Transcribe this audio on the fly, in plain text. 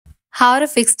How to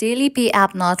fix DailyPay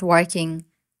app not working.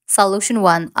 Solution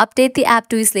 1. Update the app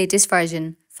to its latest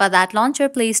version. For that, launch your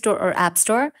Play Store or App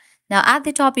Store. Now at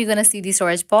the top, you're going to see the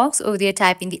search box. Over there,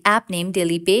 type in the app name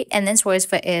DailyPay and then search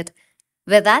for it.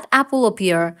 Where that app will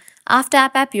appear. After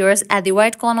app appears, at the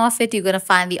right corner of it, you're going to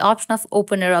find the option of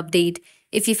Open or Update.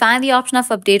 If you find the option of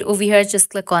Update over here, just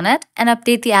click on it and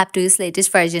update the app to its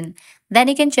latest version. Then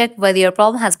you can check whether your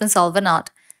problem has been solved or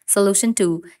not. Solution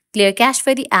 2. Clear cache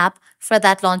for the app. For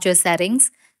that, launch your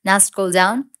settings. Now scroll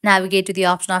down, navigate to the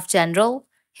option of General.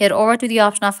 Head over to the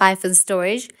option of iPhone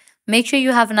storage. Make sure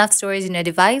you have enough storage in your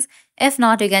device. If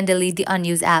not, you can delete the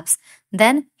unused apps.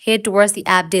 Then head towards the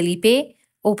app DailyPay.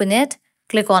 Open it.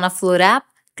 Click on Offload app.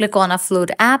 Click on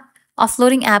Offload app.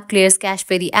 Offloading app clears cache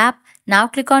for the app. Now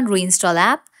click on Reinstall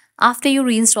app. After you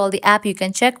reinstall the app, you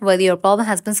can check whether your problem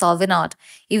has been solved or not.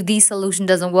 If this solution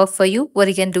doesn't work for you, what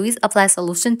you can do is apply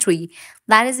solution 3.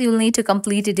 That is, you'll need to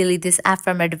completely delete this app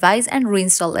from your device and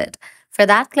reinstall it. For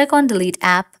that, click on Delete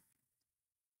app.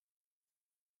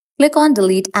 Click on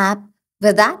Delete app.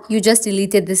 With that, you just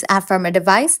deleted this app from your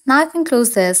device. Now you can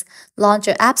close this. Launch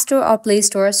your App Store or Play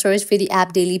Store, search for the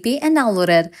app DailyPay and download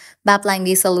it. By applying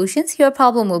these solutions, your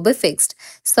problem will be fixed.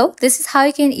 So this is how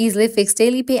you can easily fix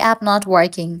DailyPay app not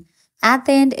working. At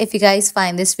the end, if you guys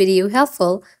find this video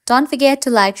helpful, don't forget to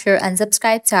like, share and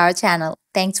subscribe to our channel.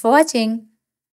 Thanks for watching.